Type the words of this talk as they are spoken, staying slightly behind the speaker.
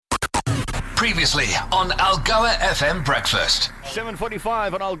Previously on Algoa FM Breakfast.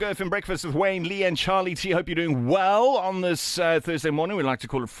 7:45 on Algoa FM Breakfast with Wayne, Lee and Charlie T. Hope you're doing well on this Thursday morning. We like to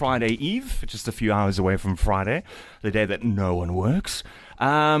call it Friday Eve, just a few hours away from Friday, the day that no one works.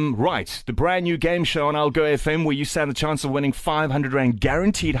 Right, the brand new game show on Algoa FM where you stand a chance of winning 500 Rand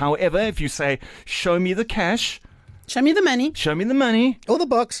guaranteed. However, if you say, show me the cash, show me the money, show me the money, or the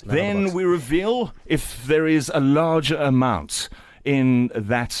box, then we reveal if there is a larger amount in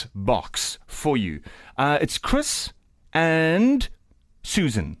that box for you. It's Chris and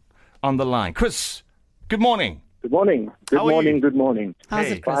Susan on the line. Chris, good morning. Good morning. How are you? Good morning.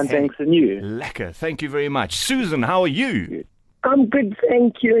 How's it, Chris? Fine, thanks, and you? Lekker. Thank you very much. Susan, how are you? I'm good,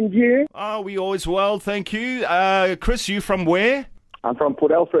 thank you. And you? Are we always well? Thank you. Chris, you from where? I'm from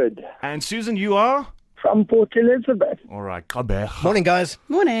Port Alfred. And Susan, you are? From Port Elizabeth. All right. Kabeja. Morning, guys.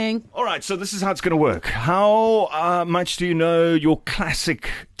 Morning. All right, so this is how it's going to work. How much do you know your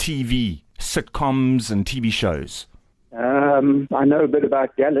classic TV, sitcoms and TV shows? I know a bit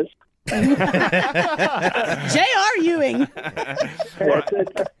about Dallas. J.R. Ewing.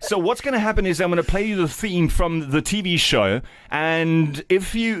 So what's going to happen is I'm going to play you the theme from the TV show, and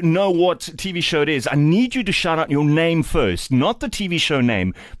if you know what TV show it is, I need you to shout out your name first, not the TV show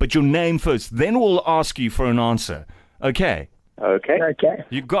name, but your name first. Then we'll ask you for an answer. Okay? Okay. Okay.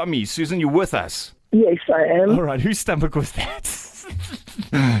 You got me. Susan, you with us? Yes, I am. All right, whose stomach was that?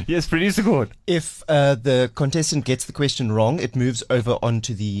 Yes, producer Gord. If the contestant gets the question wrong, it moves over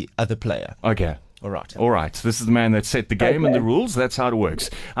onto the other player. Okay. All right. All right. This is the man that set the game and the rules. That's how it works.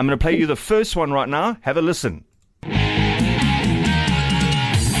 I'm going to play you the first one right now. Have a listen.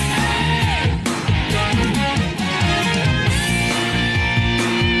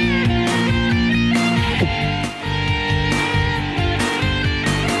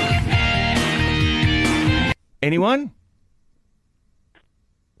 Any?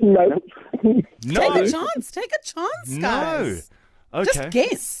 No. No. Take a chance. Take a chance, No. guys. Okay. Just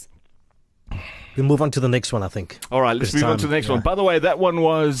guess. We'll move on to the next one, I think. All right, let's This move on time, to the next yeah. one. By the way, that one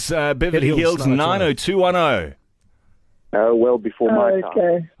was Beverly Hills Hills 90210. Well before my time.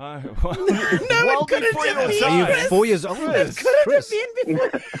 Okay. Well couldn't before have your been. time. Are you 4 years old? Could Chris. have been before.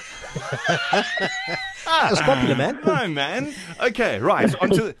 That's popular, man. No, man. Okay, right.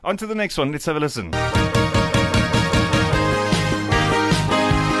 On to the next one. Let's have a listen.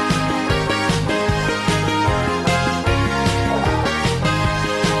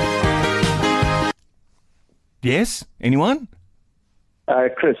 Yes? Anyone?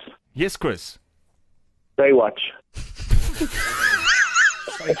 Chris, Yes, Chris. Baywatch.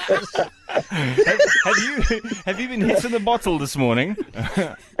 Have you been hitting the bottle this morning?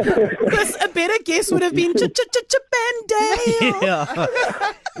 Chris, a better guess would have been Bandale.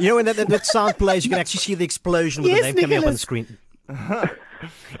 Yeah. You know, when that sound plays, you can actually see the explosion with Yes, the name coming up on the Nicholas. screen.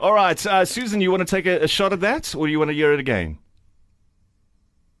 All right, Susan, you want to take a shot at that, or do you want to hear it again?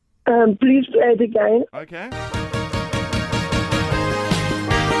 Please play it again. Okay.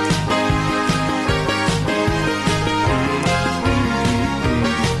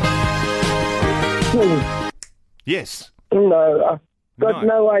 Yes. No, I've got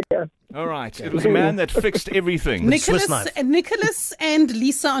no idea. All right. It was a man that fixed everything. Swiss knife. Nicholas and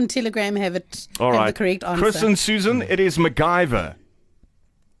Lisa on Telegram have it. All have right. the correct answer. Chris and Susan, it is MacGyver.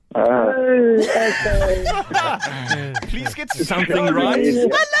 Oh, okay. Please get something right. I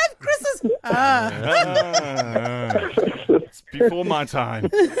love Chris's. It's before my time.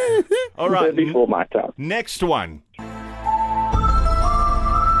 All right. Before my time. Next one.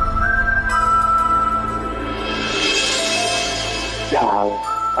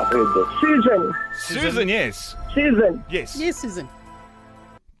 I've heard this. Susan, yes. Susan. Yes. Yes, Susan.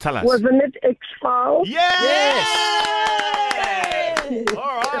 Tell us. Wasn't it X-Files? Yes!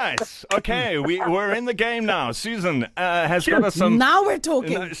 All right. Okay, we're in the game now. Susan has got us some... Now we're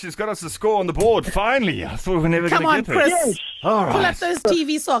talking. She's got us a score on the board, finally. I thought we were never Come going on, to get there. Chris. All Pull right. up those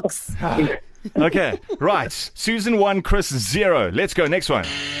TV socks. Okay, right. Susan 1, Chris 0. Let's go. Next one.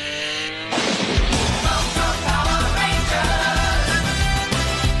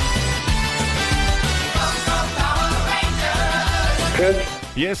 Chris,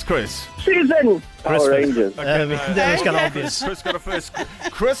 Yes, Chris. Susan. Power Rangers. That was kind of obvious. Chris got a first.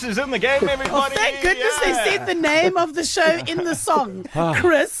 Chris is in the game, everybody. Oh, thank goodness they said the name of the show in the song.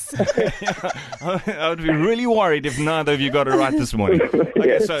 Chris. I would be really worried if neither of you got it right this morning.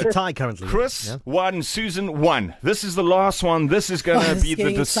 Okay, so Tie currently. Chris Yeah. 1, Susan 1. This is the last one. This is going to this be is the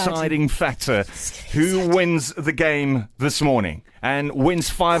getting deciding factor. Who wins the game this morning and wins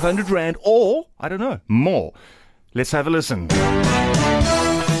 500 Rand or, I don't know, more. Let's have a listen.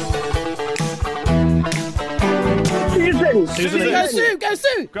 Susan. Go, Sue. Go,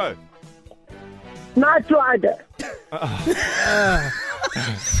 Sue. Go. Knight Rider.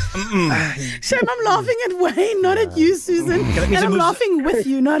 Shame I'm laughing at Wayne, not at you, Susan. And I'm laughing with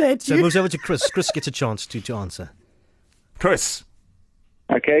you, not at So it you. moves over to Chris. Chris gets a chance to answer. Chris.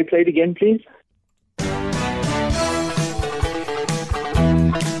 Okay, play it again, please.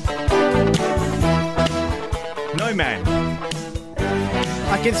 No man.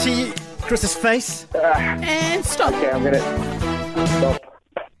 I can see Chris's face. And stop. Okay, I'm gonna stop.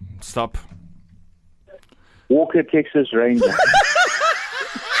 Stop. Walker, Texas Ranger.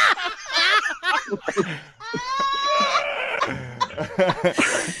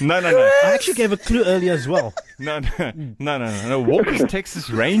 No. I actually gave a clue earlier as well. No. Walker's Texas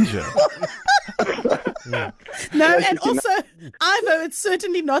Ranger. No, and also, Ivo, it's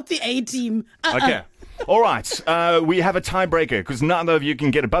certainly not the A team. Okay. All right. We have a tiebreaker because neither of you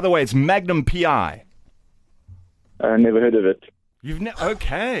can get it. By the way, it's Magnum PI. Never heard of it.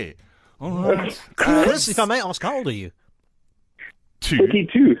 Okay. All right. Chris, if I may ask, how old are you?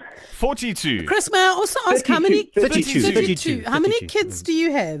 42. Chris, may I also ask how many? 32. 32. How many 32. kids do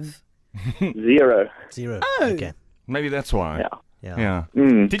you have? 0. 0. Oh. Okay. Maybe that's why. Yeah. Yeah.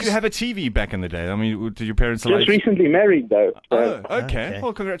 Mm. Did you have a TV back in the day? I mean, did your parents allow Just you? recently married, though. So. Oh, okay. Okay.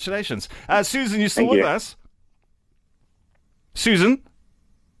 Well, congratulations. Susan, you still Thank with you. us? Susan?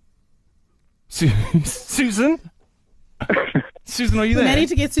 Susan? Susan, are you We there? need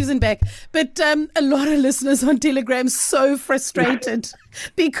to get Susan back. But a lot of listeners on Telegram so frustrated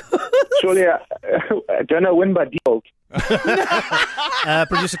because Surely, I don't know when by default.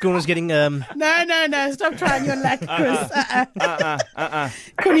 Producer Corner's getting... No, stop trying your luck, Chris.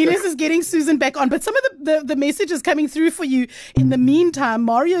 Cornelius is getting Susan back on, but some of the messages coming through for you in the meantime.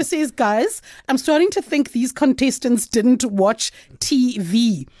 Mario says, guys, I'm starting to think these contestants didn't watch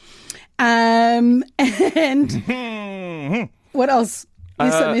TV. And what else?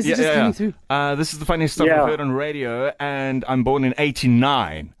 There's some messages coming through. This is the funniest stuff Yeah. I've heard on radio, and I'm born in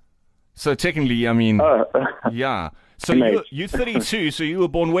 89. So technically, I mean, yeah. So Mate. you're 32, so you were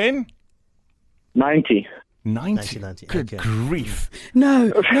born when? 90. 90. 1990, Good okay. grief.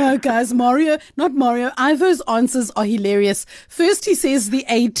 No, guys, not Mario. Ivo's answers are hilarious. First, he says the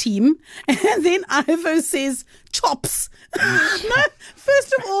A team, and then Ivo says chops. No,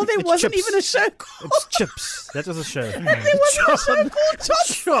 first of all, there wasn't chips. even a show called It's Chips. That was a show. There wasn't a show called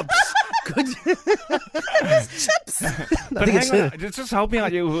Chops. Chops. Good. Chips. But hang on, just help me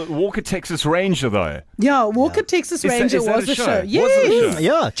out. You Walker Texas Ranger, though. Yeah, Walker Texas Ranger is that was a a show? show. Was it a show?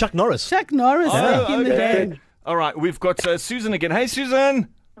 Yeah, Chuck Norris. Chuck Norris back in the day. All right, we've got Susan again. Hey, Susan.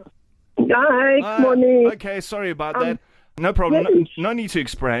 Hi, good morning. Okay, sorry about that. No problem. No need to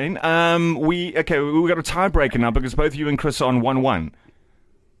explain. We got a tiebreaker now because both you and Chris are on 1-1.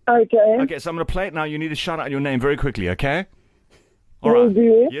 Okay. Okay, so I'm going to play it now. You need to shout out your name very quickly, okay? All Will right.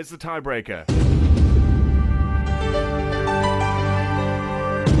 do. Here's the tiebreaker.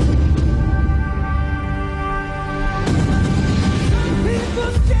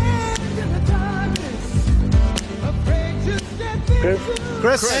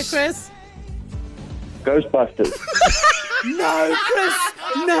 Chris, Hey, Chris. Ghostbusters. No, Chris.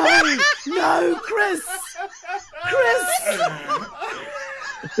 No, Chris.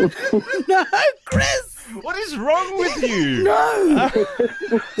 No, Chris. What is wrong with you? No.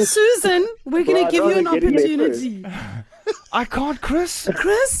 Susan, we're going Well, to give you an I'd rather get in there opportunity. I can't, Chris.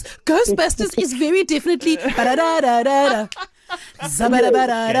 Chris, Ghostbusters is very definitely ba-da-da-da-da-da.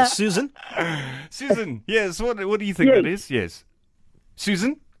 Zabba-da-ba-da-da. Susan. Susan, yes, what do you think Yes. that is? Yes.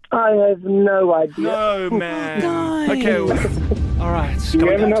 Susan? I have no idea. No, man. Guys. Okay, all right. Do you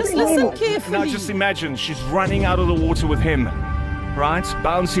have enough Just listen time? carefully. Now just imagine she's running out of the water with him. Right?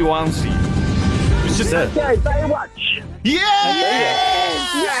 Bouncy wouncy. It's just her. Okay, Baywatch. Yes!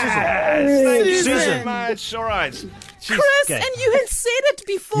 Thank you Susan. very much. All right. She's- Chris, Okay. and you had said it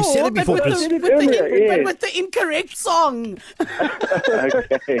before, You said it before, but, with Chris. the, You with, said the, it earlier, but yes. with the incorrect song.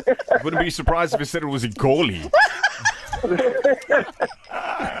 Okay. Wouldn't be surprised if you said it was Igoli.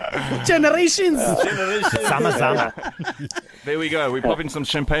 Generations. Zama Zama. There we go. We pop in some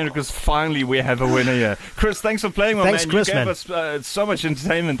champagne because finally we have a winner here. Chris, thanks for playing, my Thanks, man. Chris, you gave man. us so much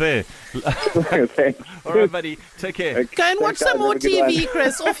entertainment there. Thanks. All right, buddy. Take care. Go and watch Thanks, some guys. more Have a good TV, one.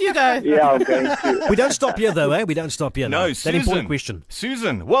 Chris. Off you go. Yeah, I'm going to. We don't stop here, though, eh? We don't stop here. No, That Susan. important question.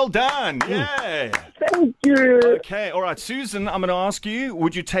 Susan, well done. Yay. Thank you. Okay, all right. Susan, I'm going to ask you,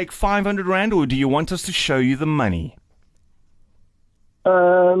 would you take 500 Rand or do you want us to show you the money?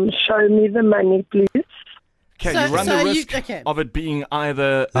 Show me the money, please. Okay, So- you run so the you- risk okay. of it being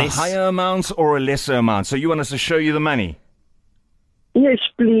either a Less. higher amount or a lesser amount. So you want us to show you the money? Yes,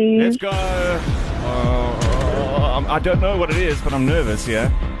 please. Let's go. I don't know what it is, but I'm nervous, yeah?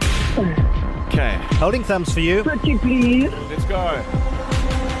 Okay, Holding thumbs for you. Pretty please. let's go.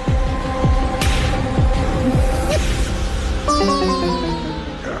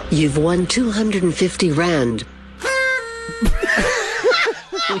 You've won 250 Rand.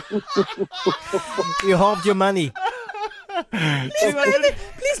 You halved your money. Please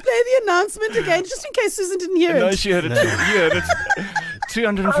play the announcement again, just in case Susan didn't hear No, it. she heard it. You heard it.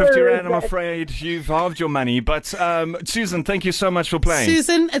 250 Rand, I'm afraid. You've halved your money. But, Susan, thank you so much for playing.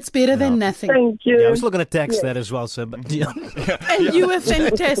 Susan, it's better than nothing. Thank you. Yeah, I was looking at text that as well. So, but yeah. And you were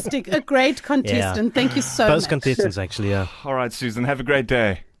fantastic. A great contestant. Thank you so Both much. contestants, actually, yeah. All right, Susan, have a great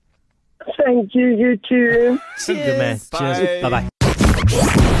day. Thank you, you too. Good man. Bye. Cheers. Bye-bye.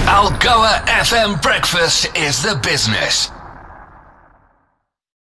 Algoa FM Breakfast is the business.